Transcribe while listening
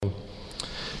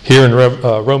Here in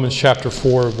Romans chapter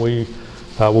 4, we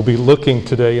will be looking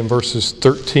today in verses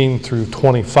 13 through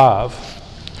 25.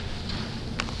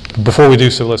 Before we do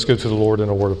so, let's go to the Lord in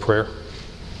a word of prayer.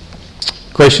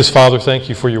 Gracious Father, thank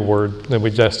you for your word, and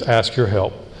we just ask your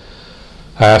help.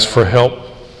 I ask for help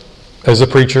as a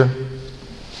preacher,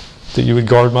 that you would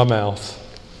guard my mouth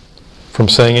from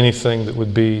saying anything that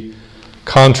would be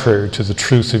contrary to the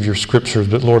truth of your scriptures.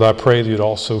 But Lord, I pray that you'd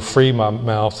also free my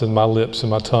mouth and my lips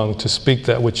and my tongue to speak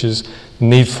that which is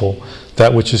needful,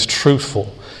 that which is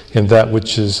truthful, and that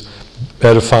which is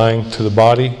edifying to the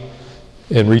body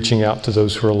and reaching out to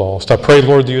those who are lost. I pray,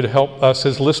 Lord, that you'd help us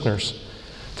as listeners,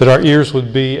 that our ears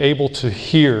would be able to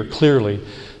hear clearly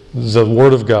the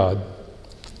word of God.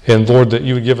 And Lord, that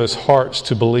you would give us hearts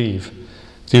to believe,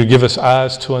 that you would give us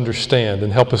eyes to understand,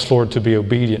 and help us, Lord, to be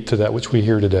obedient to that which we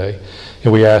hear today.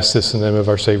 And we ask this in the name of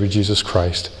our Savior, Jesus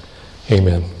Christ.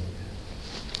 Amen.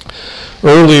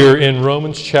 Earlier in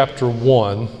Romans chapter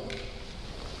 1,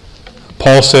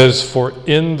 Paul says, "For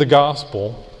in the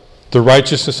gospel, the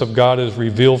righteousness of God is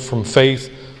revealed from faith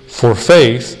for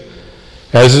faith,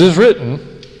 as it is written,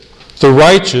 the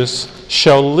righteous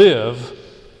shall live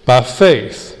by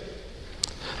faith."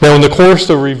 Now, in the course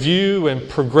of review and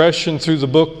progression through the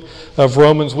book of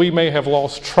Romans, we may have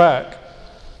lost track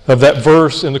of that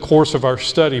verse in the course of our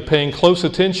study, paying close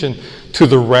attention to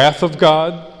the wrath of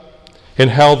God and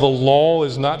how the law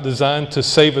is not designed to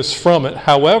save us from it.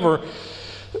 However,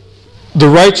 the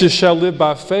righteous shall live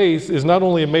by faith is not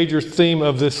only a major theme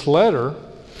of this letter,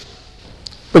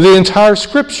 but the entire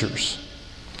Scriptures.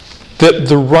 That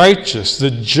the righteous, the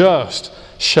just,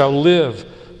 shall live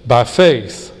by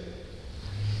faith.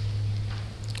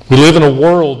 We live in a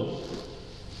world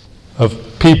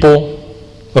of people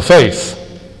of faith.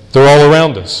 They're all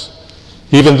around us.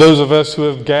 Even those of us who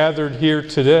have gathered here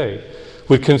today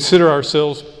would consider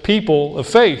ourselves people of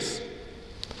faith.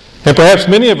 And perhaps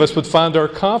many of us would find our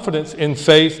confidence in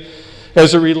faith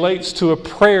as it relates to a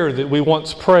prayer that we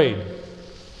once prayed,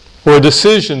 or a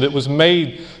decision that was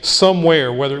made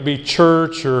somewhere, whether it be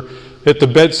church or at the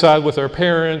bedside with our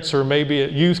parents or maybe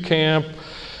at youth camp.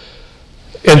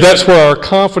 And that's where our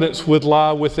confidence would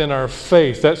lie within our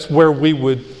faith. That's where we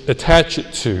would attach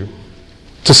it to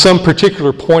some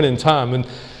particular point in time. And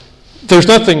there's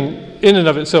nothing in and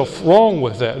of itself wrong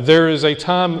with that. There is a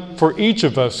time for each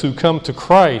of us who come to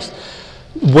Christ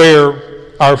where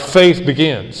our faith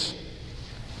begins.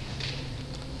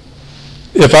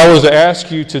 If I was to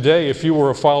ask you today, if you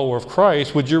were a follower of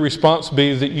Christ, would your response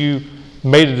be that you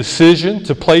made a decision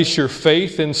to place your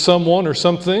faith in someone or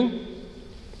something?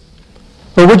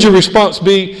 Or would your response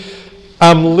be,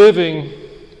 I'm living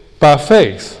by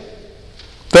faith?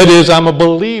 That is, I'm a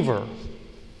believer.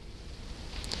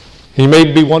 You may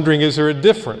be wondering, is there a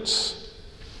difference?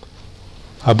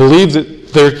 I believe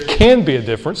that there can be a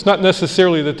difference, not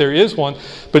necessarily that there is one,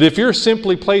 but if you're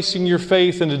simply placing your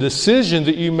faith in a decision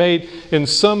that you made in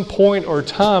some point or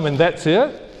time and that's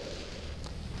it,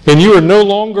 and you are no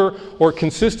longer or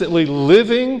consistently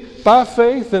living by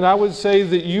faith, then I would say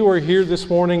that you are here this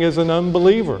morning as an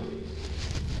unbeliever.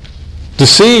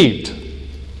 Deceived.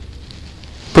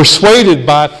 Persuaded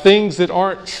by things that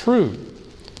aren't true.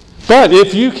 But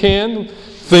if you can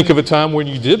think of a time when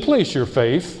you did place your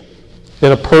faith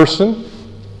in a person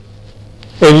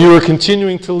and you are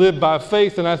continuing to live by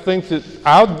faith, and I think that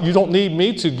you don't need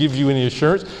me to give you any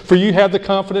assurance, for you have the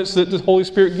confidence that the Holy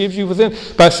Spirit gives you within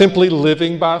by simply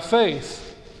living by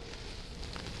faith.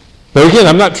 Now again,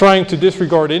 I'm not trying to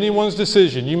disregard anyone's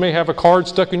decision. You may have a card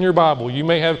stuck in your Bible. You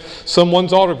may have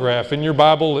someone's autograph in your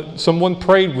Bible that someone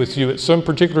prayed with you at some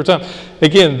particular time.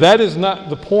 Again, that is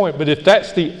not the point, but if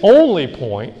that's the only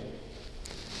point,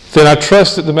 then I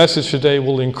trust that the message today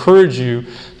will encourage you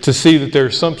to see that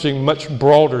there's something much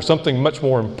broader, something much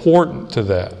more important to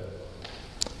that.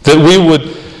 That we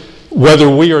would, whether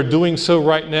we are doing so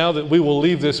right now, that we will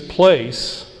leave this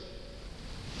place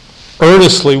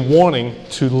earnestly wanting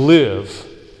to live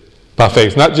by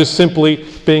faith. Not just simply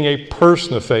being a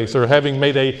person of faith or having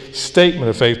made a statement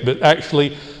of faith, but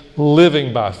actually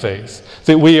living by faith.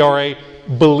 That we are a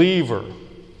believer.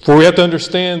 For we have to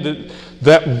understand that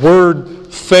that word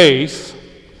faith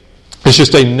is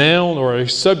just a noun or a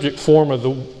subject form of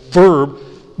the verb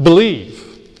believe.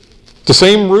 The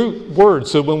same root word.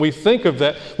 So when we think of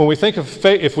that, when we think of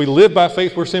faith, if we live by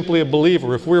faith, we're simply a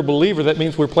believer. If we're a believer, that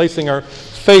means we're placing our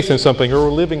faith in something, or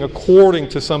we're living according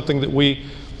to something that we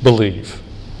believe.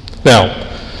 Now,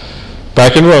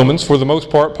 back in Romans, for the most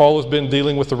part, Paul has been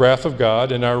dealing with the wrath of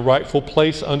God and our rightful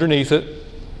place underneath it.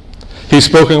 He's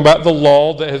spoken about the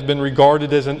law that has been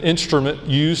regarded as an instrument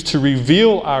used to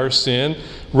reveal our sin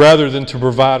rather than to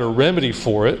provide a remedy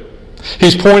for it.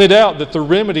 He's pointed out that the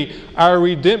remedy, our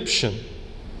redemption,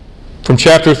 from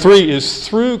chapter 3, is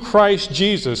through Christ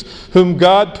Jesus, whom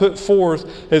God put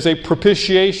forth as a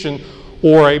propitiation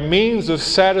or a means of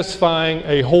satisfying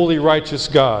a holy, righteous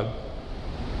God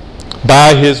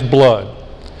by His blood,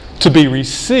 to be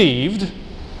received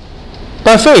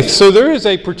by faith. So there is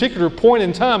a particular point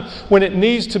in time when it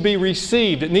needs to be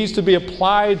received. It needs to be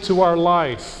applied to our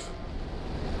life.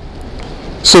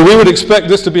 So we would expect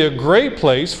this to be a great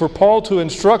place for Paul to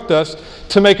instruct us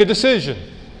to make a decision.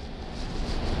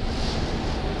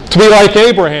 To be like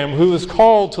Abraham, who was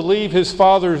called to leave his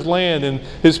father's land and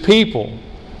his people.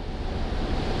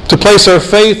 To place our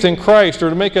faith in Christ or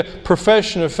to make a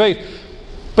profession of faith.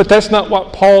 But that's not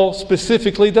what Paul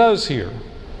specifically does here.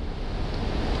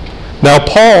 Now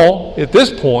Paul, at this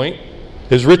point,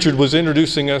 as Richard was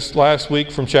introducing us last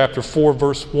week from chapter 4,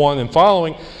 verse 1 and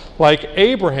following, like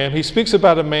Abraham, he speaks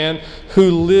about a man who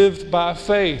lived by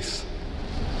faith.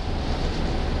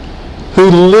 Who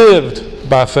lived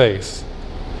by faith.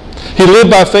 He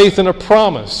lived by faith in a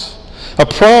promise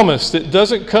that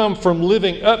doesn't come from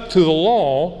living up to the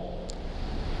law,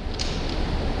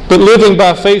 but living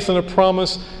by faith in a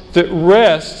promise that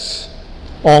rests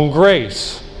on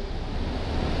grace.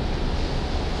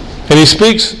 And he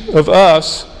speaks of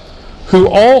us who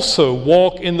also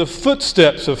walk in the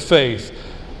footsteps of faith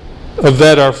of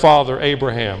that our father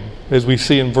Abraham, as we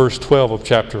see in verse 12 of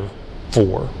chapter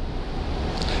 4.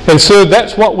 And so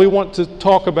that's what we want to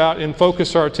talk about and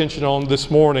focus our attention on this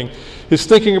morning, is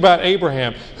thinking about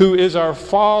Abraham, who is our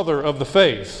father of the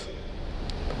faith.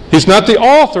 He's not the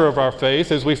author of our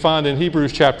faith, as we find in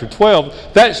Hebrews chapter 12.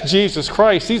 That's Jesus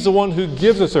Christ. He's the one who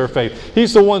gives us our faith.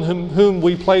 He's the one whom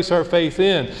we place our faith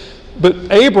in.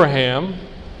 But Abraham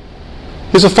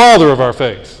is the father of our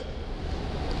faith.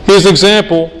 He is the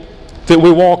example that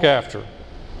we walk after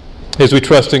as we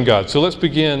trust in God. So let's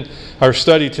begin our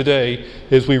study today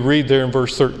as we read there in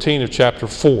verse 13 of chapter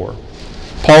 4.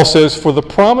 Paul says, "For the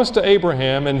promise to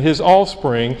Abraham and his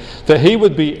offspring that he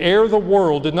would be heir of the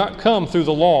world did not come through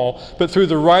the law, but through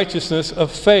the righteousness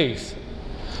of faith.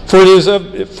 For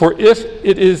if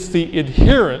it is the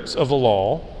adherents of the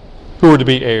law who are to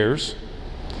be heirs,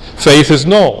 faith is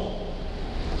null.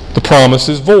 The promise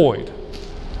is void.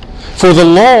 For the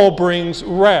law brings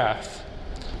wrath,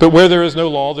 but where there is no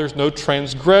law, there's no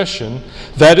transgression.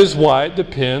 That is why it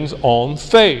depends on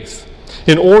faith,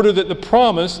 in order that the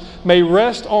promise may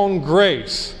rest on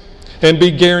grace and be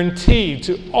guaranteed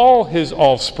to all his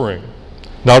offspring,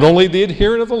 not only the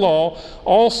adherent of the law,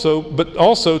 but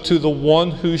also to the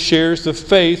one who shares the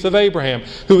faith of Abraham,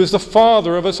 who is the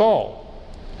father of us all.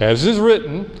 As is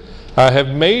written, I have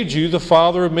made you the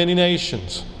father of many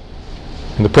nations,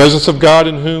 in the presence of God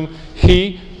in whom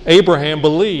he, Abraham,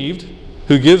 believed,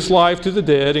 who gives life to the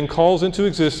dead and calls into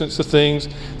existence the things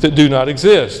that do not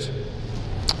exist."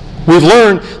 We've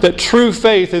learned that true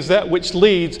faith is that which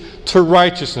leads to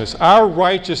righteousness. Our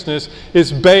righteousness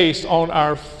is based on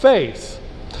our faith.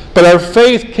 But our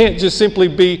faith can't just simply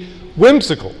be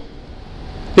whimsical.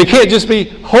 It can't just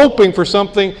be hoping for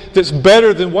something that's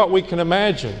better than what we can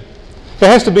imagine. It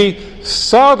has to be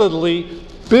solidly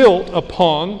built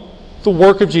upon the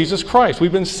work of Jesus Christ.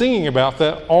 We've been singing about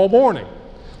that all morning.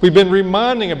 We've been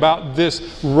reminding about this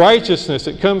righteousness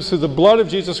that comes through the blood of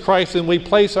Jesus Christ, and we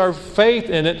place our faith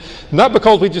in it, not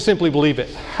because we just simply believe it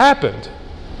happened,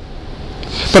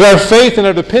 but our faith and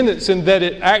our dependence in that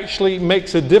it actually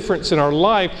makes a difference in our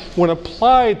life when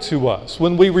applied to us,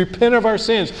 when we repent of our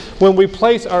sins, when we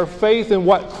place our faith in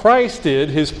what Christ did,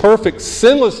 his perfect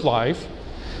sinless life,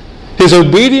 his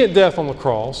obedient death on the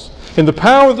cross, and the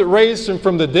power that raised him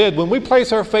from the dead. When we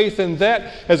place our faith in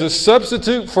that as a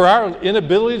substitute for our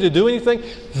inability to do anything,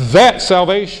 that's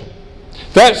salvation.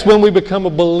 That's when we become a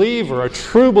believer, a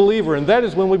true believer, and that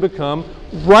is when we become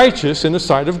righteous in the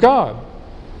sight of God.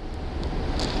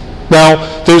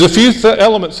 Now, there's a few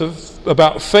elements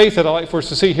about faith that I'd like for us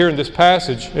to see here in this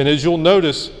passage, and as you'll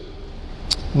notice,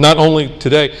 not only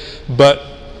today, but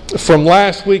from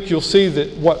last week, you'll see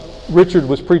that what Richard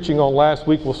was preaching on last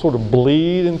week will sort of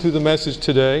bleed into the message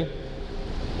today.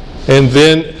 And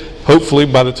then, hopefully,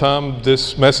 by the time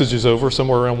this message is over,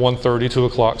 somewhere around 1:30, 2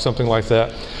 o'clock, something like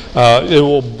that, it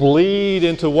will bleed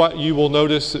into what you will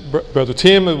notice that Brother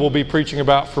Tim will be preaching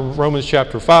about from Romans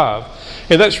chapter 5.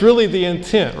 And that's really the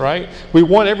intent, right? We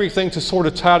want everything to sort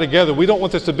of tie together. We don't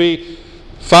want this to be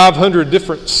 500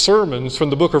 different sermons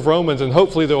from the book of Romans, and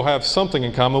hopefully they'll have something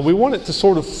in common. We want it to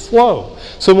sort of flow.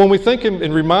 So when we think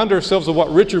and remind ourselves of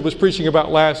what Richard was preaching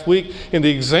about last week in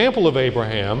the example of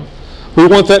Abraham, We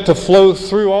want that to flow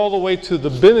through all the way to the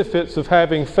benefits of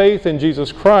having faith in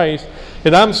Jesus Christ.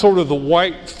 And I'm sort of the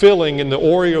white filling in the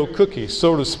Oreo cookie,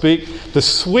 so to speak, the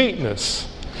sweetness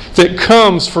that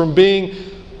comes from being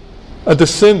a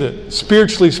descendant,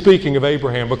 spiritually speaking, of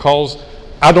Abraham, because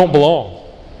I don't belong.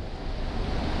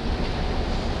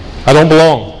 I don't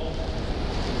belong.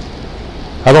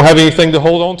 I don't have anything to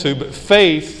hold on to, but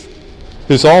faith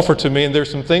is offered to me, and there's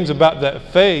some things about that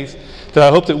faith that I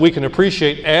hope that we can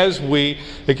appreciate as we,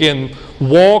 again,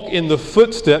 walk in the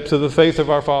footsteps of the faith of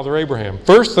our father Abraham.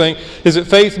 First thing is that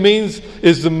faith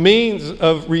is the means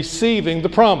of receiving the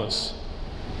promise.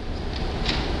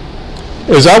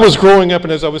 As I was growing up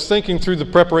and as I was thinking through the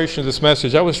preparation of this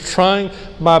message, I was trying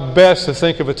my best to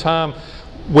think of a time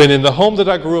when in the home that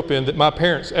I grew up in that my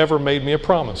parents ever made me a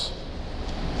promise.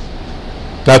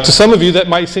 Now, to some of you that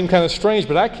might seem kind of strange,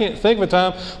 but I can't think of a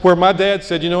time where my dad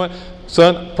said, you know what,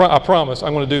 son, I promise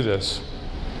I'm going to do this.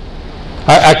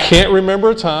 I can't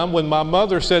remember a time when my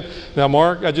mother said, now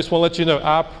Mark, I just want to let you know,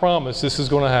 I promise this is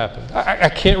going to happen. I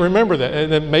can't remember that.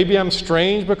 And maybe I'm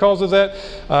strange because of that.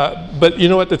 But you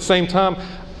know, at the same time,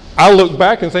 I look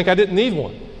back and think I didn't need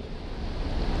one.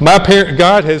 My parent,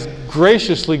 God has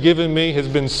graciously given me, has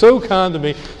been so kind to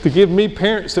me, to give me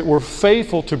parents that were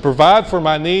faithful to provide for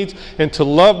my needs and to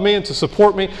love me and to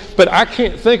support me. But I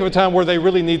can't think of a time where they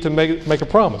really need to make a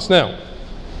promise. Now,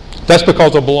 that's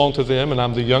because I belong to them and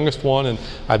I'm the youngest one and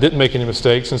I didn't make any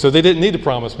mistakes. And so they didn't need to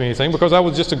promise me anything because I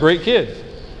was just a great kid.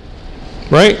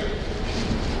 Right?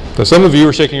 Now, some of you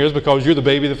are shaking your heads because you're the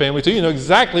baby of the family too. You know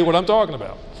exactly what I'm talking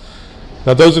about.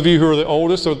 Now, those of you who are the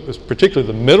oldest, or particularly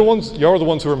the middle ones, you're the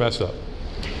ones who are messed up.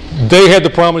 They had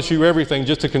to promise you everything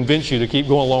just to convince you to keep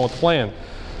going along with the plan.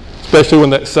 Especially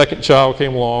when that second child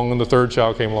came along and the third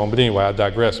child came along. But anyway, I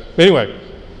digress. Anyway,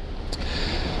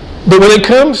 but when it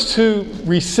comes to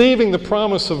receiving the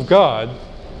promise of God,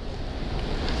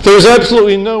 there's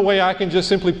absolutely no way I can just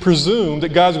simply presume that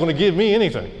God's going to give me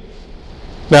anything.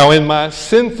 Now, in my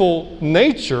sinful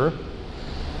nature,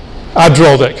 I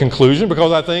draw that conclusion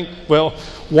because I think, well,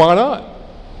 why not?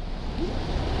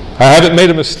 I haven't made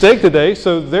a mistake today,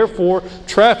 so therefore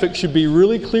traffic should be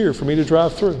really clear for me to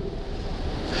drive through.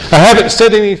 I haven't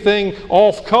said anything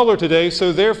off color today,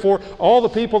 so therefore all the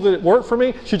people that work for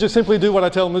me should just simply do what I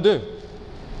tell them to do.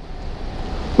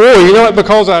 Or, you know what,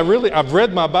 because I've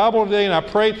read my Bible today and I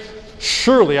prayed,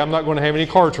 surely I'm not going to have any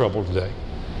car trouble today.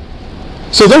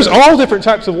 So there's all different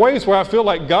types of ways where I feel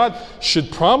like God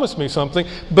should promise me something,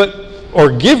 or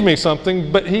give me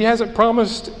something, but He hasn't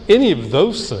promised any of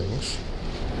those things.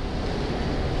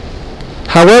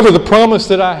 However, the promise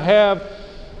that I have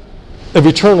of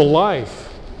eternal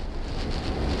life,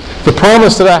 the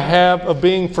promise that I have of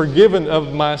being forgiven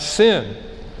of my sin,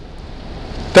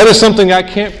 that is something I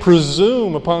can't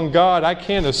presume upon God. I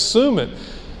can't assume it.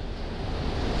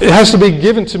 It has to be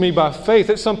given to me by faith.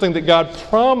 It's something that God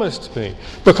promised me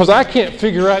because I can't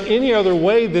figure out any other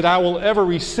way that I will ever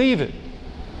receive it.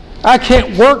 I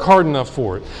can't work hard enough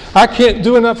for it. I can't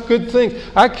do enough good things.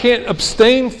 I can't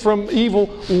abstain from evil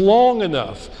long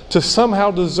enough to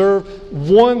somehow deserve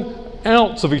 1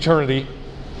 ounce of eternity,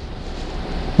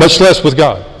 much less with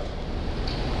God.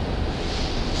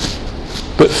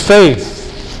 But faith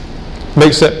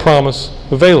makes that promise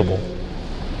available.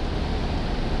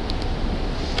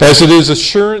 As it is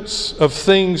assurance of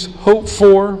things hoped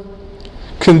for,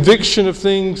 conviction of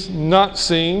things not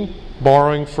seen,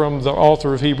 borrowing from the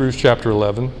author of Hebrews chapter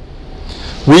 11.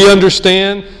 We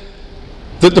understand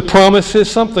that the promise is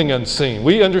something unseen.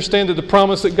 We understand that the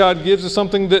promise that God gives is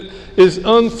something that is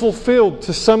unfulfilled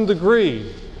to some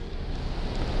degree.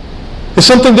 It's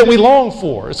something that we long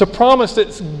for. It's a promise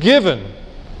that's given.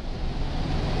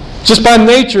 Just by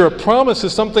nature, a promise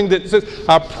is something that says,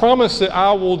 I promise that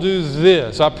I will do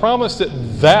this. I promise that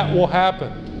that will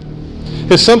happen.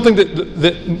 It's something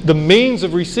that the means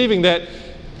of receiving that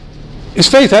is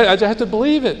faith. I have to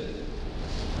believe it.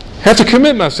 I have to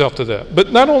commit myself to that.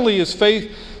 But not only is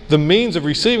faith the means of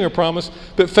receiving a promise,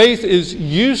 but faith is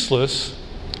useless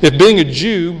if being a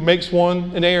Jew makes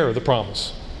one an heir of the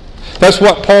promise. That's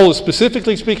what Paul is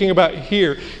specifically speaking about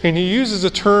here. And he uses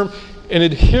the term an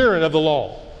adherent of the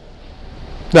law.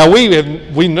 Now,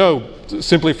 we know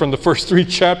simply from the first 3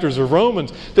 chapters of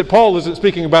Romans that Paul isn't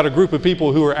speaking about a group of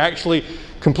people who are actually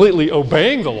completely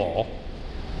obeying the law.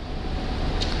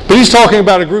 But he's talking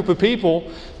about a group of people,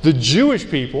 the Jewish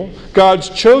people, God's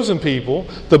chosen people,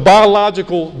 the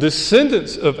biological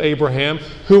descendants of Abraham,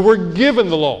 who were given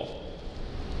the law.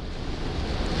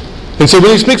 And so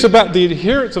when he speaks about the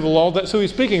adherents of the law, that's who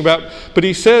he's speaking about. But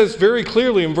he says very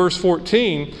clearly in verse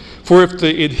 14, for if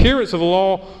the adherents of the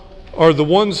law are the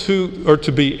ones who are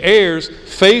to be heirs,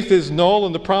 faith is null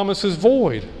and the promise is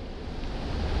void.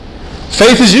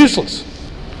 Faith is useless.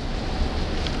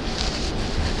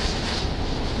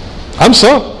 I'm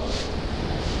so.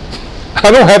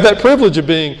 I don't have that privilege of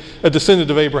being a descendant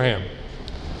of Abraham.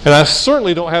 And I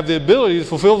certainly don't have the ability to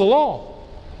fulfill the law.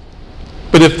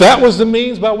 But if that was the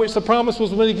means by which the promise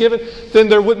was being given, then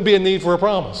there wouldn't be a need for a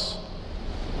promise.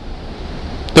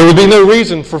 There would be no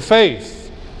reason for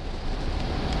faith.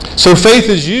 So faith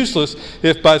is useless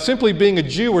if by simply being a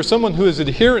Jew or someone who is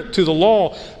adherent to the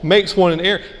law makes one an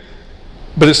heir.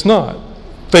 But it's not.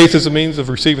 Faith is a means of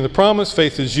receiving the promise.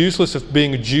 Faith is useless if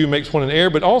being a Jew makes one an heir.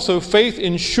 But also faith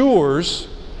ensures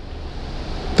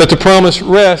that the promise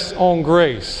rests on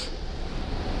grace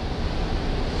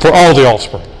for all the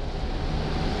offspring.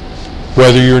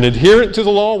 Whether you're an adherent to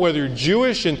the law, whether you're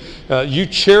Jewish and you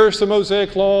cherish the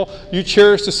Mosaic law, you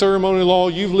cherish the ceremonial law,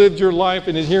 you've lived your life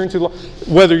in adhering to the law,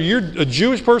 whether you're a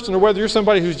Jewish person or whether you're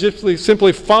somebody who's just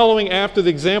simply following after the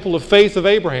example of faith of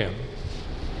Abraham.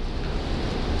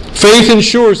 Faith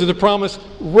ensures that the promise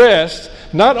rests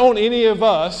not on any of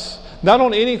us, not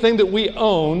on anything that we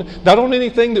own, not on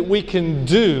anything that we can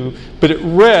do, but it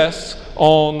rests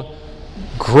on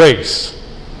grace.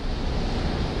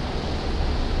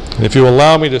 And if you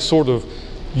allow me to sort of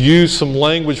use some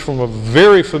language from a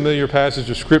very familiar passage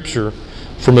of Scripture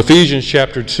from Ephesians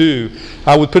chapter 2,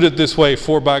 I would put it this way: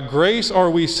 for by grace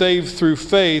are we saved through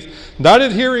faith, not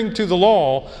adhering to the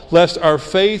law, lest our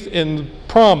faith in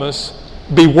promise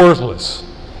be worthless.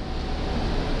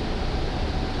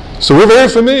 So we're very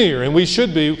familiar, and we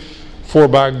should be, for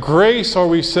by grace are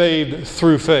we saved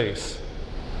through faith.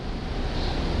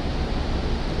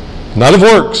 Not of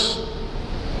works,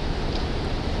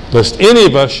 lest any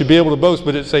of us should be able to boast,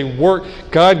 but it's a work.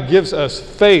 God gives us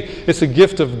faith. It's a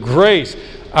gift of grace.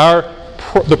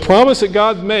 The promise that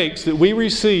God makes that we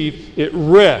receive, it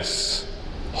rests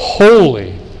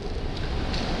wholly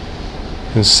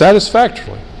and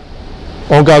satisfactorily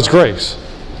on God's grace.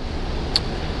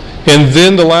 And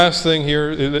then the last thing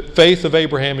here, the faith of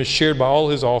Abraham is shared by all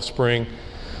his offspring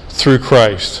through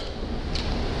Christ.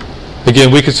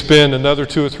 Again, we could spend another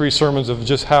 2 or 3 sermons of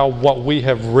just how what we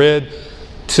have read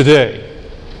today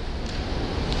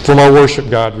from our worship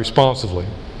God responsively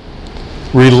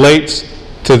relates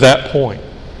to that point.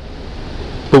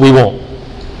 But we won't.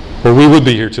 Or we would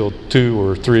be here till 2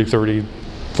 or 3:30,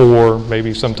 4,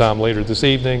 maybe sometime later this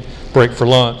evening, break for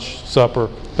lunch, supper,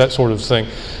 that sort of thing.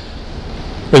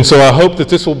 And so I hope that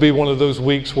this will be one of those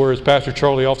weeks where, as Pastor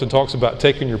Charlie often talks about,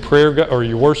 taking your prayer or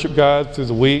your worship guide through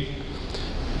the week,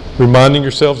 reminding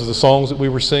yourselves of the songs that we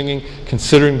were singing,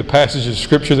 considering the passages of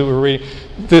Scripture that we were reading.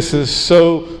 This is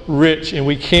so rich, and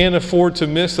we can't afford to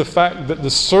miss the fact that the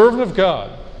servant of God,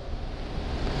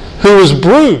 who was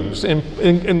bruised, and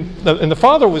the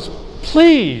Father was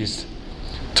pleased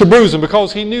to bruise him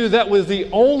because he knew that was the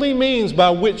only means by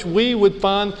which we would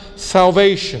find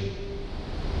salvation.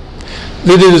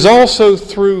 That it is also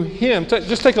through him.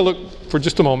 Just take a look for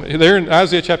just a moment. There in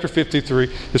Isaiah chapter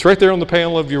 53. It's right there on the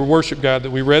panel of your worship guide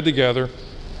that we read together.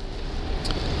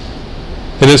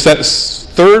 And it's that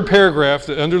third paragraph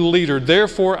that under the leader,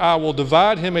 therefore I will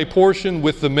divide him a portion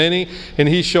with the many, and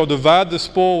he shall divide the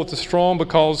spoil with the strong,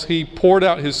 because he poured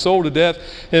out his soul to death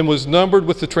and was numbered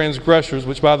with the transgressors,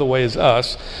 which by the way is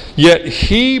us. Yet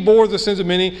he bore the sins of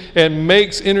many and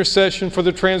makes intercession for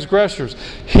the transgressors.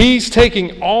 He's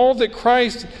taking all that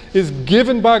Christ is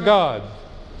given by God.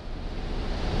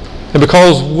 And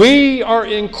because we are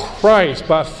in Christ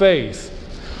by faith,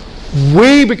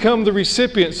 we become the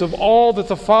recipients of all that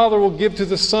the Father will give to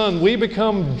the Son. We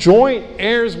become joint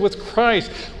heirs with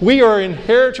Christ. We are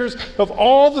inheritors of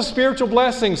all the spiritual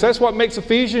blessings. That's what makes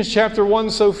Ephesians chapter 1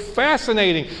 so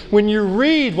fascinating. When you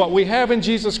read what we have in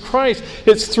Jesus Christ,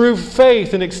 it's through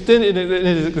faith and it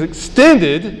is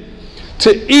extended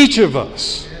to each of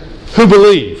us who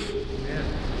believe.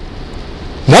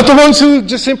 Not the ones who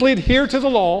just simply adhere to the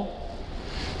law,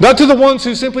 not to the ones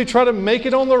who simply try to make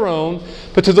it on their own,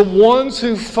 but to the ones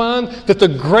who find that the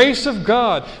grace of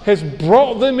God has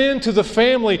brought them into the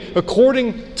family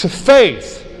according to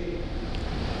faith.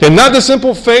 And not the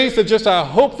simple faith of just, I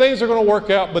hope things are going to work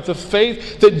out, but the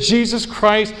faith that Jesus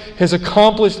Christ has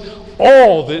accomplished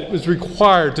all that is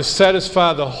required to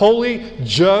satisfy the holy,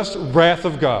 just wrath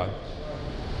of God.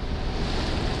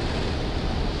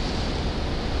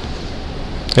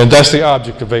 And that's the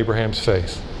object of Abraham's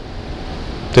faith.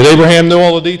 Did Abraham know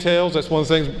all the details? That's one of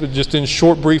the things, just in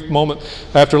short, brief moment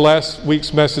after last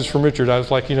week's message from Richard, I was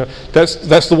like, that's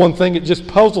the one thing that just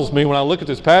puzzles me when I look at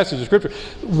this passage of Scripture.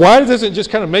 Why doesn't it just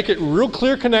kind of make it real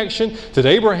clear connection that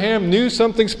Abraham knew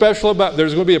something special about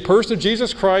there's going to be a person of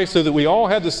Jesus Christ so that we all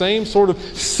have the same sort of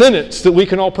sentence that we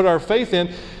can all put our faith in?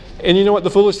 And you know what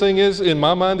the foolish thing is, in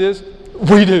my mind is?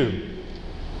 We do.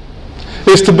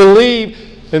 It's to believe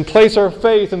and place our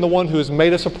faith in the one who has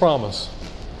made us a promise.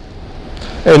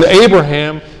 And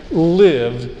Abraham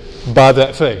lived by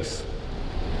that faith.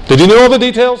 Did he know all the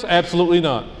details? Absolutely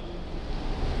not.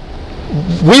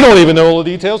 We don't even know all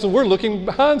the details, and we're looking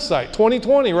hindsight,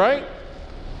 2020, right?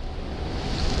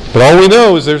 But all we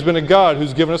know is there's been a God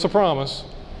who's given us a promise.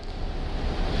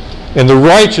 And the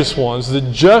righteous ones, the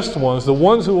just ones, the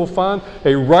ones who will find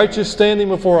a righteous standing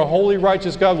before a holy,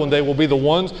 righteous God one day will be the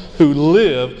ones who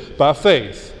live by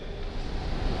faith.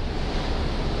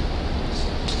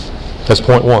 That's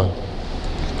point one.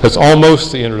 That's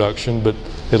almost the introduction, but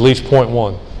at least point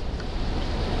one.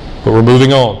 But we're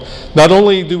moving on. Not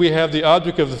only do we have the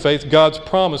object of the faith, God's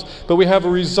promise, but we have a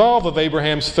resolve of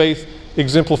Abraham's faith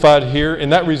exemplified here,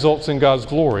 and that results in God's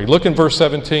glory. Look in verse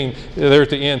 17, there at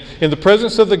the end. In the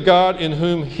presence of the God in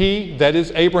whom he, that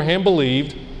is Abraham,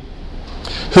 believed,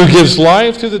 who gives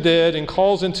life to the dead and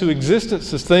calls into existence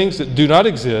the things that do not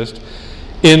exist,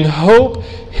 in hope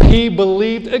he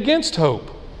believed against hope,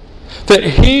 that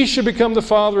he should become the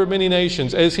father of many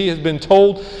nations, as he has been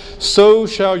told, so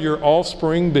shall your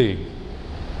offspring be.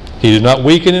 He did not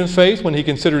weaken in faith when he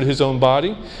considered his own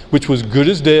body, which was good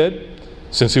as dead,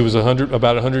 since he was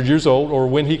about 100 years old, or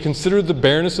when he considered the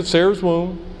barrenness of Sarah's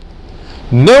womb.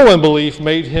 No unbelief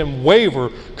made him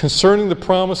waver concerning the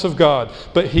promise of God,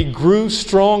 but he grew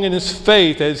strong in his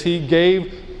faith as he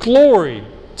gave glory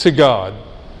to God,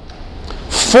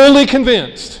 fully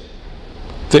convinced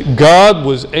that God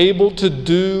was able to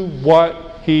do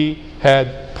what he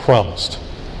had promised.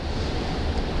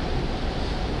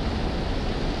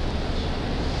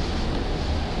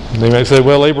 They might say,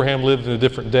 well, Abraham lived in a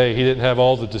different day. He didn't have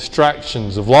all the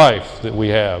distractions of life that we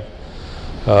have.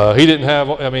 He didn't have,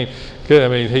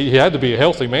 he had to be a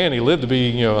healthy man. He lived to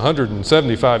be,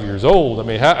 175 years old. I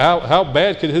mean, how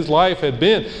bad could his life have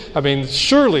been? I mean,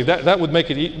 surely that would make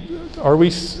it,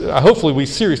 hopefully we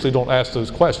seriously don't ask those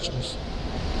questions.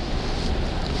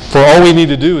 For all we need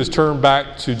to do is turn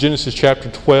back to Genesis chapter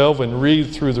 12 and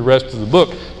read through the rest of the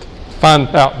book, find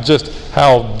out just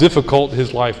how difficult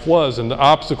his life was and the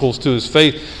obstacles to his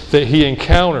faith that he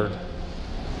encountered.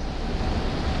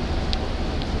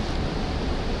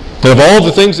 And of all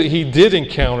the things that he did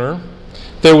encounter,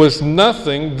 there was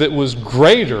nothing that was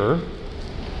greater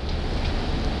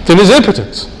than his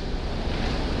impotence.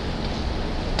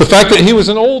 The fact that he was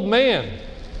an old man.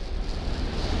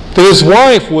 That his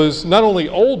wife was not only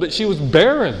old, but she was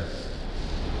barren.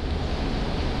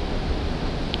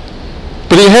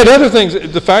 But he had other things.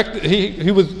 The fact that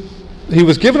he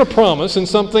was given a promise in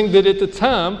something that at the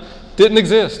time didn't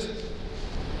exist.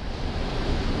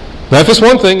 Now, if it's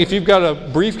one thing, if you've got a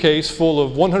briefcase full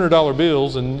of $100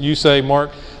 bills and you say,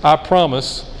 Mark, I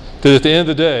promise that at the end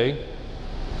of the day,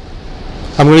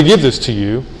 I'm going to give this to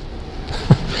you,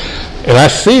 and I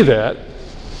see that,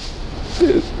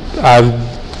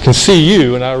 I can see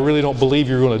you, and I really don't believe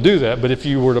you're going to do that, but if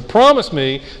you were to promise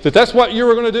me that that's what you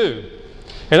were going to do,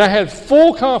 and I had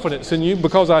full confidence in you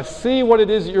because I see what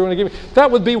it is that you're going to give me, that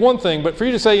would be one thing. But for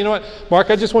you to say, you know what, Mark,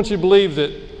 I just want you to believe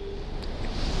that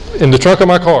in the trunk of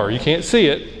my car, you can't see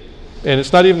it, and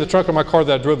it's not even the trunk of my car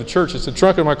that I drove to church, it's the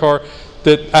trunk of my car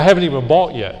that I haven't even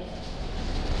bought yet.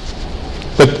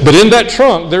 But in that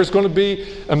trunk, there's going to be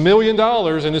 $1 million,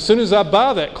 and as soon as I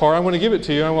buy that car, I'm going to give it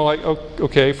to you. I'm going to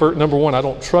okay, for number one, I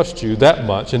don't trust you that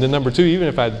much, and then number two, even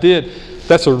if I did,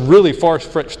 that's a really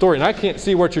far-fetched story, and I can't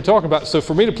see what you're talking about. So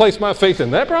for me to place my faith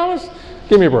in that promise,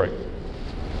 give me a break.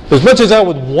 As much as I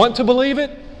would want to believe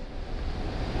it,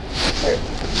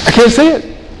 I can't see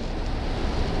it.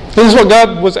 This is what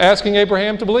God was asking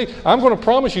Abraham to believe. I'm going to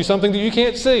promise you something that you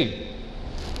can't see.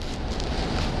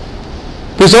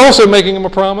 He's also making him a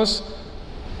promise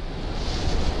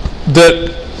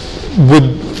that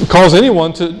would cause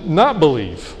anyone to not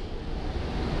believe.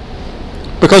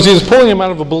 Because he was pulling him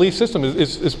out of a belief system.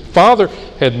 His father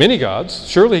had many gods.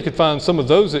 Surely he could find some of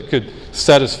those that could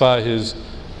satisfy his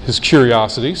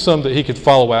curiosity, some that he could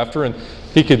follow after, and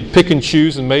he could pick and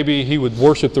choose, and maybe he would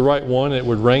worship the right one, and it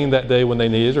would rain that day when they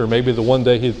needed it, or maybe the one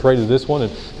day he'd pray to this one,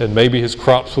 and maybe his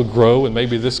crops would grow, and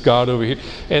maybe this God over here.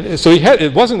 And so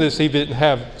it wasn't as if he didn't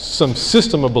have some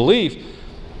system of belief,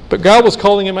 but God was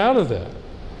calling him out of that.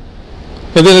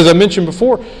 And then, as I mentioned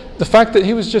before, the fact that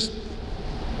he was just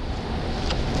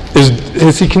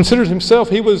as he considered himself,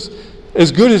 he was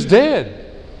as good as dead.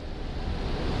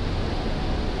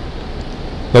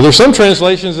 Now, there's some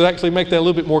translations that actually make that a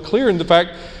little bit more clear in the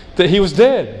fact that he was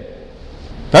dead.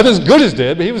 Not as good as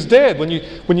dead, but he was dead. When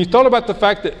you thought about the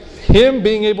fact that him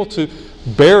being able to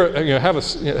bear, have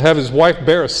his wife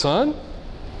bear a son,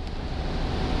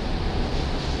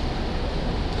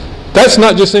 that's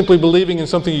not just simply believing in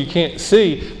something you can't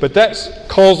see, but that's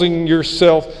causing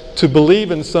yourself to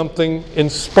believe in something in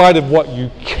spite of what you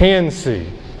can see.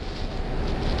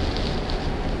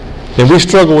 And we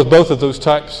struggle with both of those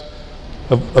types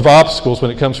of obstacles when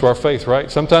it comes to our faith,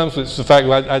 right? Sometimes it's the fact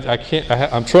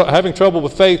that I'm having trouble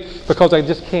with faith because I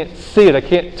just can't see it, I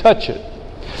can't touch it.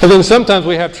 And then sometimes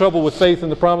we have trouble with faith in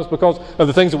the promise because of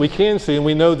the things that we can see, and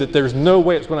we know that there's no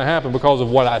way it's going to happen because of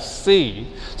what I see.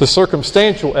 The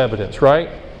circumstantial evidence, right?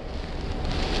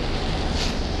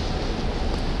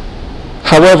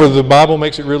 However, the Bible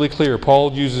makes it really clear.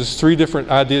 Paul uses three different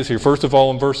ideas here. First of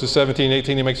all, in verses 17 and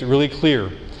 18, he makes it really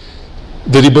clear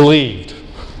that he believed.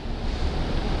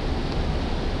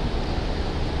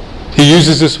 He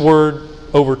uses this word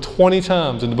over 20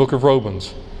 times in the book of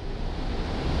Romans.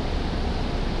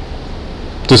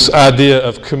 This idea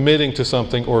of committing to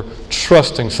something or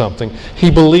trusting something.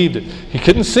 He believed it. He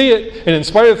couldn't see it, and in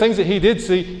spite of the things that he did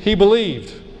see, he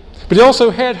believed. But he also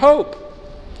had hope.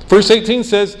 Verse 18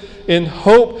 says, in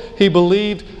hope he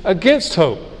believed against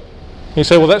hope. You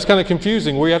say, well, that's kind of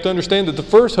confusing. We have to understand that the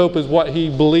first hope is what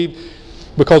he believed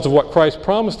because of what Christ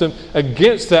promised him,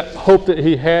 against that hope that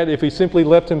he had if he simply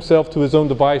left himself to his own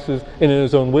devices and in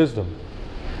his own wisdom.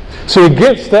 So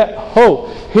against that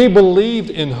hope, he believed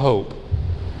in hope.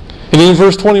 And in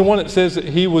verse 21 it says that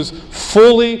he was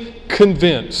fully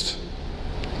convinced.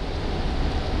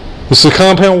 This is a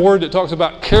compound word that talks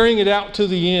about carrying it out to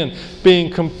the end, being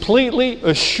completely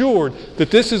assured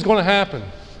that this is going to happen.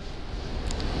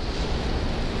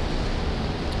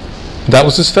 That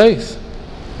was his faith.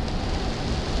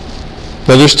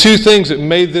 Now there's two things that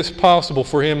made this possible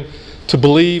for him to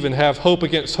believe and have hope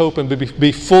against hope and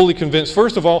be fully convinced.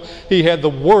 First of all, he had the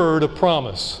word of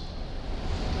promise.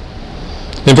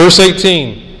 In verse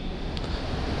 18,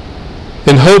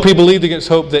 in hope he believed against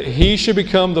hope that he should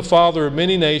become the father of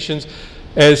many nations,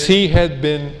 as he had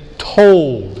been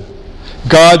told.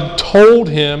 God told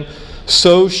him,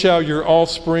 so shall your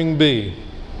offspring be.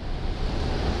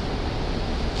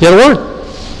 He had a word.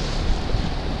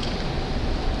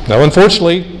 Now,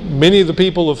 unfortunately, many of the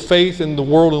people of faith in the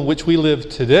world in which we live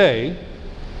today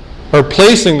are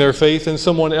placing their faith in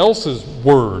someone else's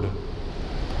word.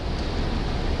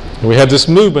 And we have this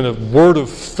movement of word of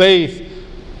faith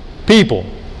people.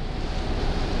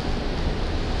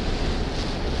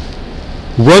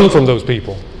 Run from those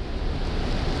people.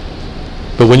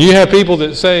 But when you have people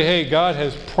that say, hey, God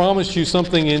has promised you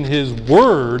something in His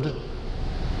Word,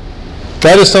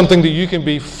 that is something that you can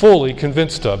be fully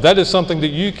convinced of. That is something that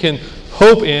you can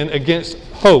hope in against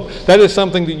hope. That is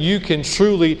something that you can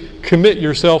truly commit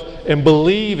yourself and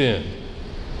believe in.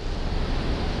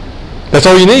 That's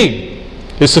all you need.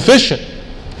 It's sufficient.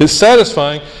 It's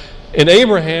satisfying. And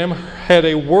Abraham had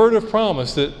a word of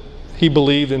promise that he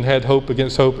believed and had hope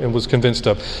against hope and was convinced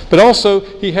of. But also,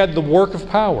 he had the work of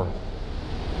power.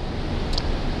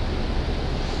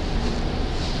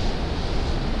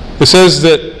 It says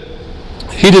that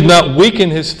he did not weaken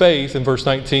his faith, in verse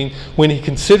 19, when he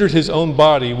considered his own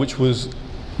body, which was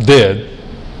dead,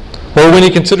 or when he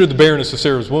considered the barrenness of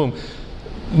Sarah's womb.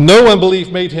 No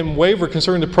unbelief made him waver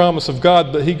concerning the promise of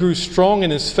God, but he grew strong in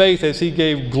his faith as he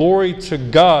gave glory to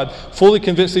God, fully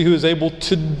convinced that he was able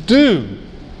to do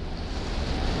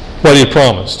what he had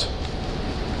promised.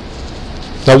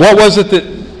 Now, what was it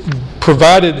that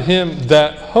provided him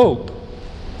that hope?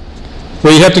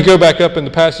 Well, you have to go back up in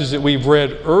the passage that we've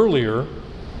read earlier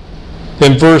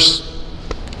in verse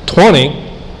 20.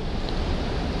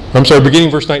 I'm sorry, beginning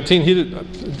verse 19.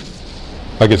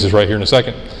 I guess it's right here in a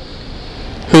second.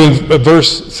 Who in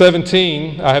verse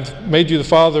 17, I have made you the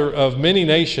father of many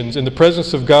nations in the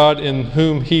presence of God in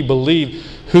whom he believed,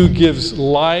 who gives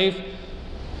life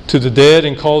to the dead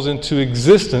and calls into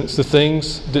existence the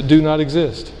things that do not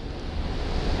exist.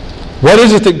 What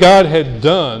is it that God had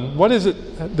done? What is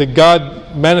it that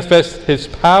God manifested His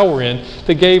power in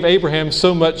that gave Abraham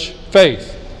so much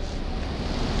faith?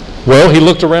 Well, he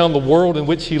looked around the world in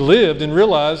which he lived and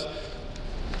realized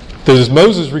that, as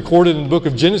Moses recorded in the book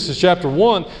of Genesis chapter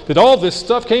 1, that all this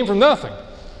stuff came from nothing.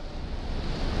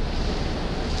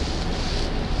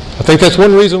 I think that's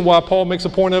one reason why Paul makes a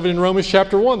point of it in Romans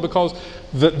chapter 1, because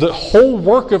the whole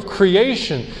work of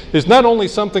creation is not only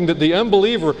something that the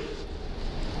unbeliever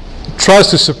tries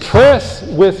to suppress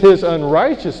with his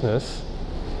unrighteousness,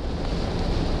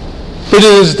 But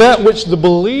it is that which the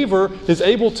believer is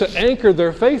able to anchor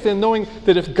their faith in, knowing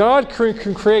that if God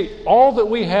can create all that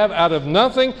we have out of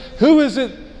nothing, who is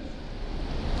it,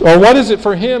 or what is it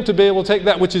for Him to be able to take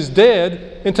that which is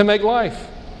dead and to make life?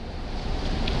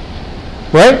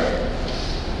 Right?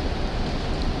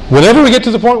 Whenever we get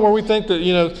to the point where we think that,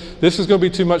 this is going to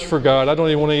be too much for God, I don't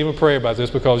even want to even pray about this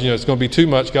because, it's going to be too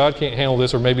much. God can't handle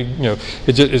this, or maybe,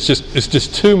 it's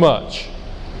just too much.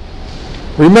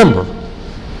 Remember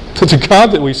that the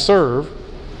God that we serve,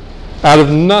 out of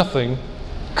nothing,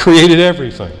 created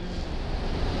everything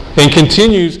and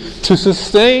continues to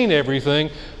sustain everything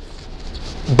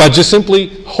by just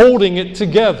simply holding it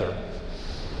together.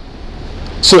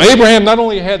 So Abraham not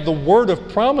only had the word of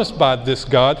promise by this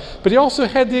God, but he also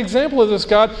had the example of this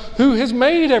God who has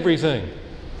made everything.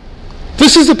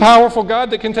 This is a powerful God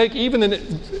that can take even, and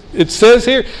it says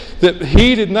here that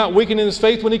he did not weaken in his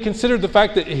faith when he considered the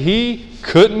fact that he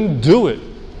couldn't do it.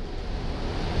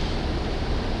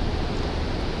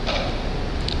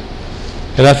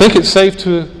 And I think it's safe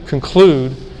to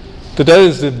conclude that that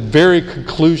is the very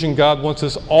conclusion God wants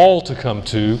us all to come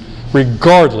to,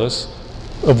 regardless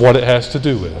of what it has to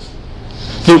do with.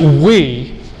 That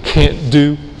we can't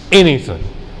do anything.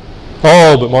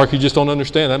 Oh, but Mark, you just don't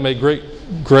understand. I made great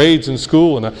grades in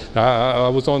school, and I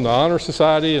was on the honor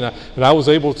society, and I was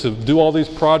able to do all these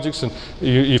projects. And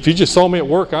if you just saw me at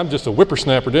work, I'm just a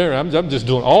whippersnapper there. I'm just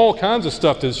doing all kinds of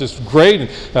stuff that's just great,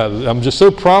 and I'm just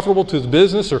so profitable to the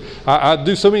business, or I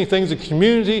do so many things in the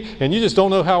community, and you just don't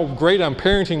know how great I'm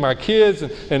parenting my kids,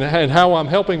 and how I'm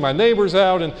helping my neighbors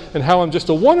out, and how I'm just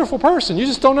a wonderful person. You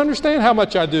just don't understand how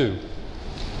much I do.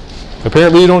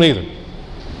 Apparently you don't either.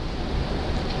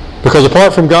 Because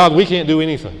apart from God, we can't do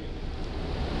anything.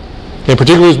 And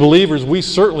particularly as believers, we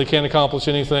certainly can't accomplish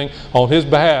anything on His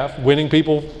behalf, winning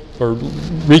people or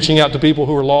reaching out to people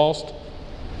who are lost,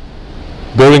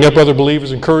 building up other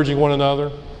believers, encouraging one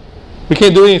another. We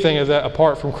can't do anything of that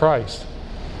apart from Christ.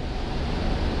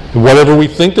 And whatever we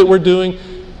think that we're doing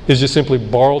is just simply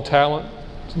borrowed talent,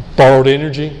 borrowed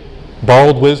energy,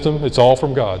 borrowed wisdom. It's all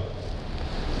from God.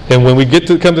 And when we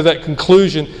come to that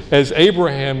conclusion, as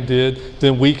Abraham did,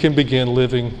 then we can begin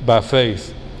living by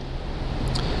faith.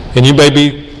 And you may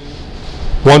be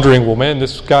wondering, well, man,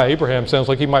 this guy Abraham sounds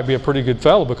like he might be a pretty good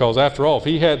fellow, because after all, if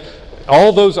he had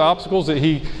all those obstacles that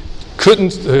he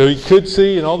could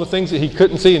see, and all the things that he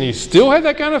couldn't see, and he still had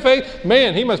that kind of faith,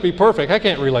 man, he must be perfect. I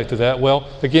can't relate to that. Well,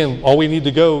 again, all we need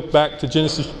to go back to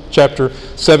Genesis chapter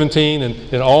 17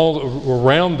 and all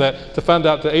around that to find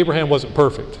out that Abraham wasn't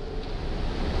perfect.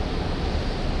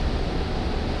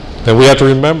 And we have to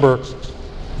remember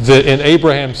that in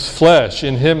Abraham's flesh,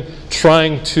 in him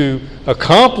trying to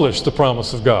accomplish the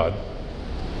promise of God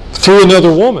through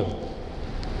another woman,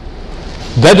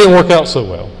 that didn't work out so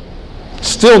well.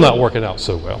 Still not working out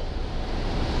so well.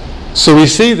 So we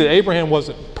see that Abraham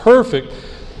wasn't perfect,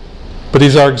 but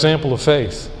he's our example of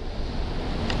faith.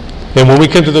 And when we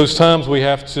come to those times, we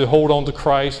have to hold on to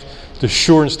Christ, the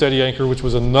sure and steady anchor, which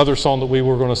was another song that we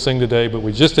were going to sing today, but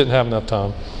we just didn't have enough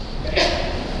time.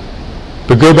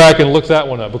 But go back and look that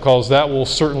one up, because that will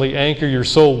certainly anchor your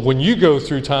soul when you go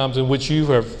through times in which you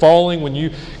are falling, when you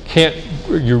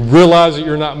realize that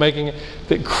you're not making it,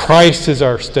 that Christ is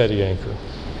our steady anchor.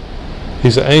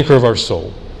 He's the anchor of our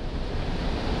soul.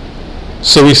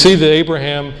 So we see that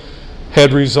Abraham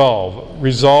had resolve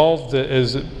that,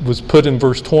 as it was put in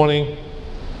verse 20,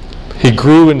 he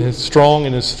grew strong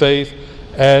in his faith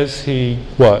as he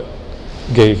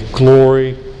gave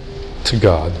glory to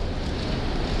God.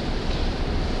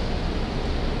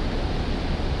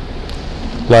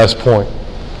 Last point.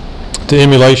 The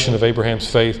emulation of Abraham's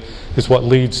faith is what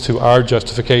leads to our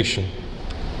justification.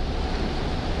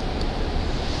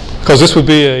 Because this would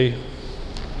be a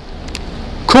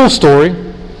cool story,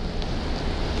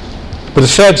 but a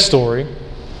sad story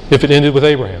if it ended with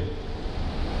Abraham.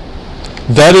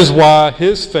 That is why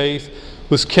his faith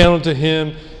was counted to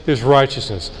him as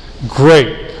righteousness.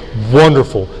 Great,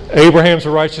 wonderful. Abraham's a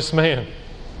righteous man.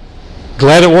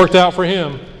 Glad it worked out for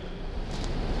him.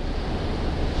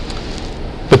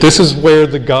 But this is where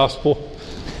the gospel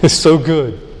is so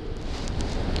good.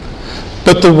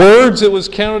 But the words that was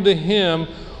counted to him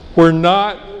were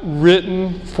not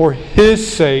written for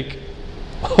his sake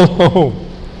alone.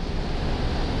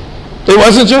 It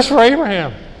wasn't just for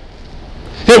Abraham.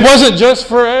 It wasn't just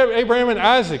for Abraham and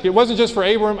Isaac. It wasn't just for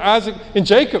Abraham, Isaac, and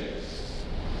Jacob.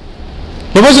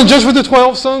 It wasn't just for the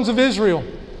 12 sons of Israel.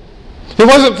 It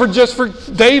wasn't just for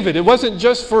David. It wasn't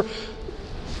just for,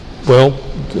 well,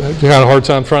 I had a hard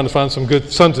time trying to find some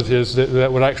good sons of his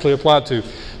that would actually apply to.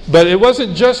 But it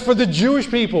wasn't just for the Jewish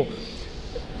people.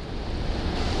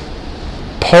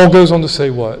 Paul goes on to say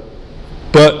what?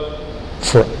 but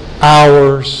for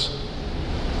ours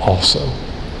also.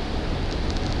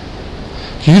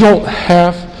 You don't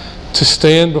have to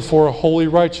stand before a holy,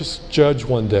 righteous judge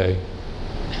one day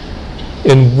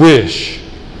and wish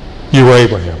you were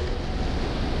Abraham.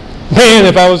 Man,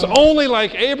 if I was only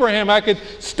like Abraham, I could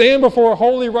stand before a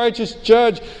holy, righteous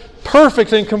judge,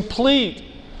 perfect and complete.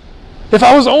 If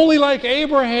I was only like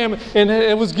Abraham and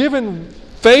it was given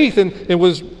faith and it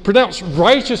was pronounced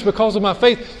righteous because of my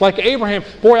faith, like Abraham,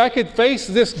 boy, I could face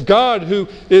this God who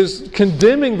is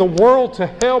condemning the world to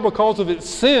hell because of its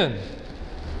sin.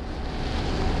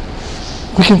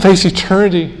 We can face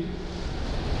eternity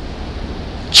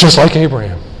just like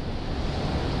Abraham.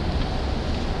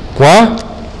 Why?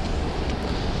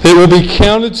 It will be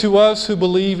counted to us who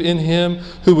believe in Him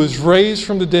who was raised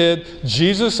from the dead,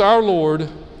 Jesus our Lord,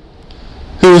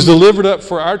 who was delivered up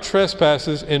for our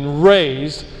trespasses and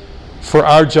raised for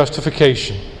our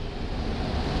justification.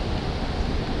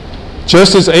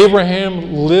 Just as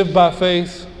Abraham lived by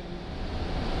faith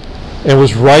and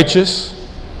was righteous,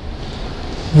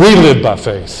 we live by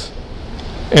faith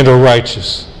and are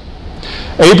righteous.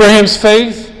 Abraham's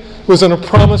faith was in a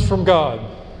promise from God.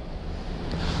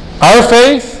 Our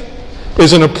faith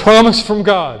is in a promise from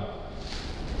God.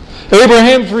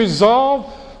 Abraham's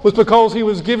resolve was because he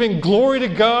was giving glory to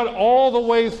God all the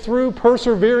way through,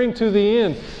 persevering to the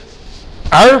end.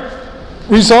 Our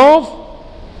resolve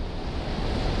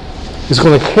is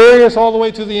going to carry us all the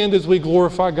way to the end as we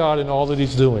glorify God in all that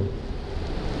He's doing.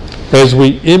 As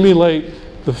we emulate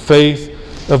the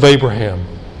faith of Abraham.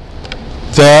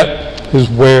 That is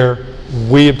where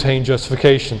we obtain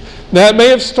justification. Now, it may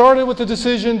have started with a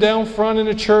decision down front in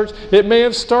a church. It may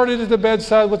have started at the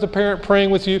bedside with a parent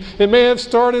praying with you. It may have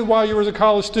started while you were a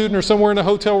college student or somewhere in a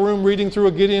hotel room reading through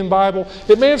a Gideon Bible.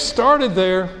 It may have started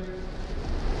there.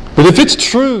 But if it's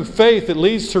true faith that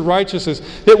leads to righteousness,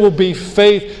 it will be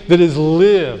faith that is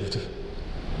lived.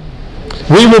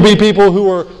 We will be people who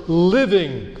are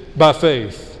living by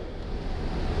faith.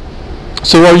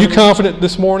 So are you confident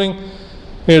this morning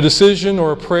in a decision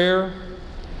or a prayer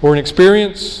or an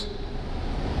experience?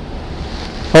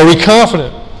 Are we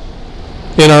confident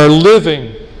in our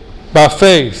living by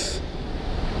faith?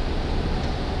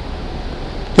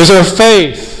 Is our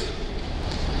faith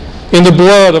in the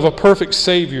blood of a perfect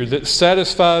Savior that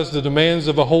satisfies the demands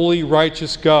of a holy,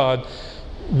 righteous God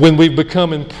when we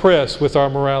become impressed with our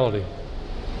morality?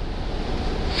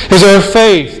 Is our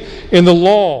faith in the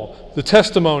law, the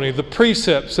testimony, the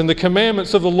precepts, and the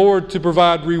commandments of the Lord to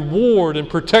provide reward and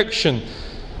protection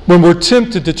when we're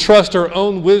tempted to trust our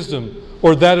own wisdom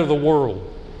or that of the world?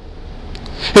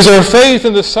 Is our faith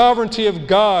in the sovereignty of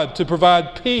God to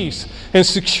provide peace and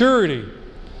security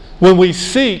when we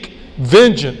seek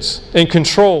vengeance and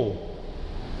control?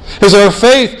 Is our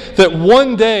faith that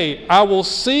one day I will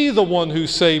see the one who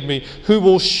saved me, who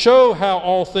will show how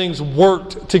all things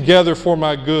worked together for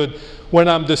my good when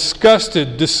I'm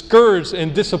disgusted, discouraged,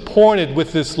 and disappointed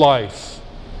with this life?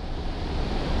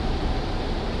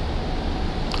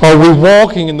 Are we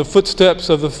walking in the footsteps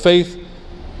of the faith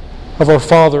of our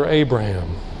father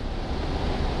Abraham?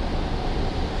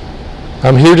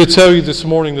 I'm here to tell you this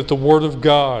morning that the Word of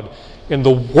God and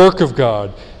the work of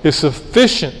God is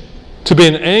sufficient to be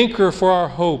an anchor for our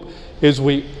hope as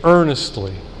we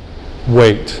earnestly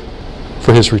wait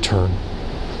for His return.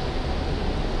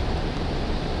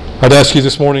 I'd ask you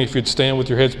this morning if you'd stand with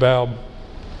your heads bowed.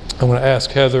 I'm going to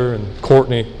ask Heather and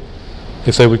Courtney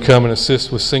if they would come and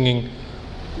assist with singing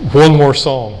one more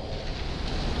song.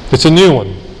 It's a new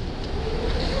one.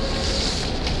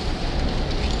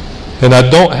 And I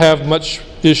don't have much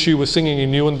issue with singing a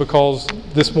new one because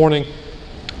this morning,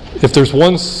 if there's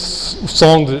one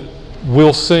song that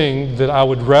we'll sing that I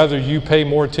would rather you pay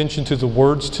more attention to the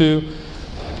words to,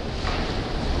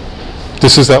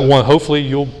 this is that one. Hopefully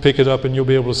you'll pick it up and you'll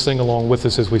be able to sing along with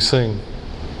us as we sing.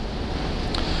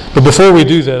 But before we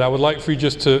do that, I would like for you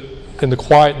just to, in the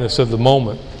quietness of the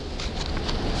moment,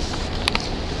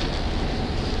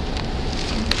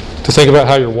 to think about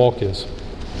how your walk is.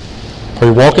 Are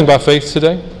you walking by faith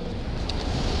today?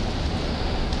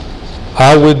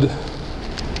 I would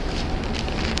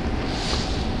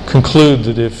conclude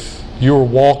that if you're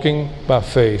walking by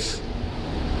faith,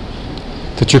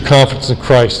 that your confidence in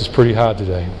Christ is pretty high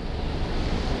today.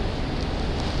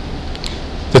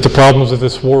 That the problems of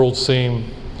this world seem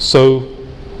so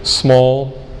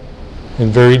small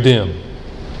and very dim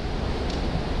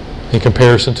in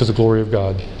comparison to the glory of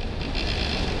God.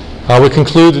 I would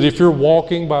conclude that if you're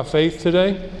walking by faith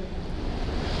today,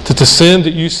 that the sin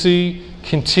that you see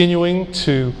continuing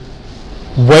to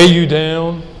weigh you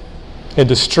down and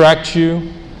distract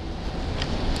you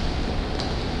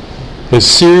as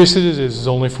serious as it is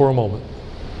only for a moment.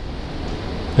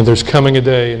 And there's coming a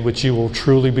day in which you will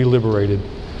truly be liberated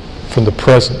from the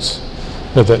presence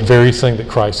of that very thing that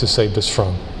Christ has saved us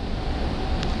from.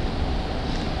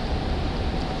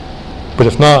 But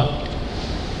if not,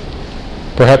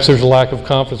 perhaps there's a lack of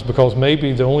confidence because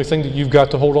maybe the only thing that you've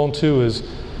got to hold on to is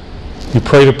you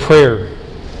prayed a prayer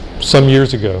some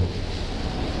years ago.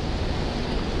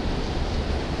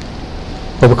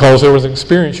 Or because there was an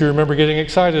experience you remember getting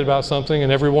excited about something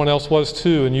and everyone else was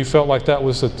too, and you felt like that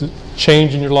was a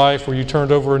change in your life where you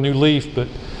turned over a new leaf, but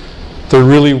there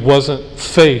really wasn't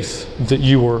faith that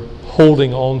you were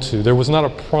holding on to. There was not a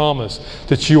promise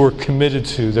that you were committed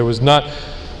to. There was not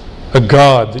a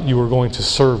God that you were going to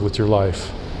serve with your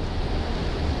life.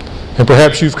 And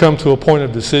perhaps you've come to a point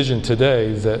of decision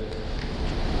today that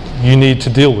you need to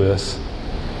deal with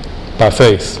by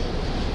faith.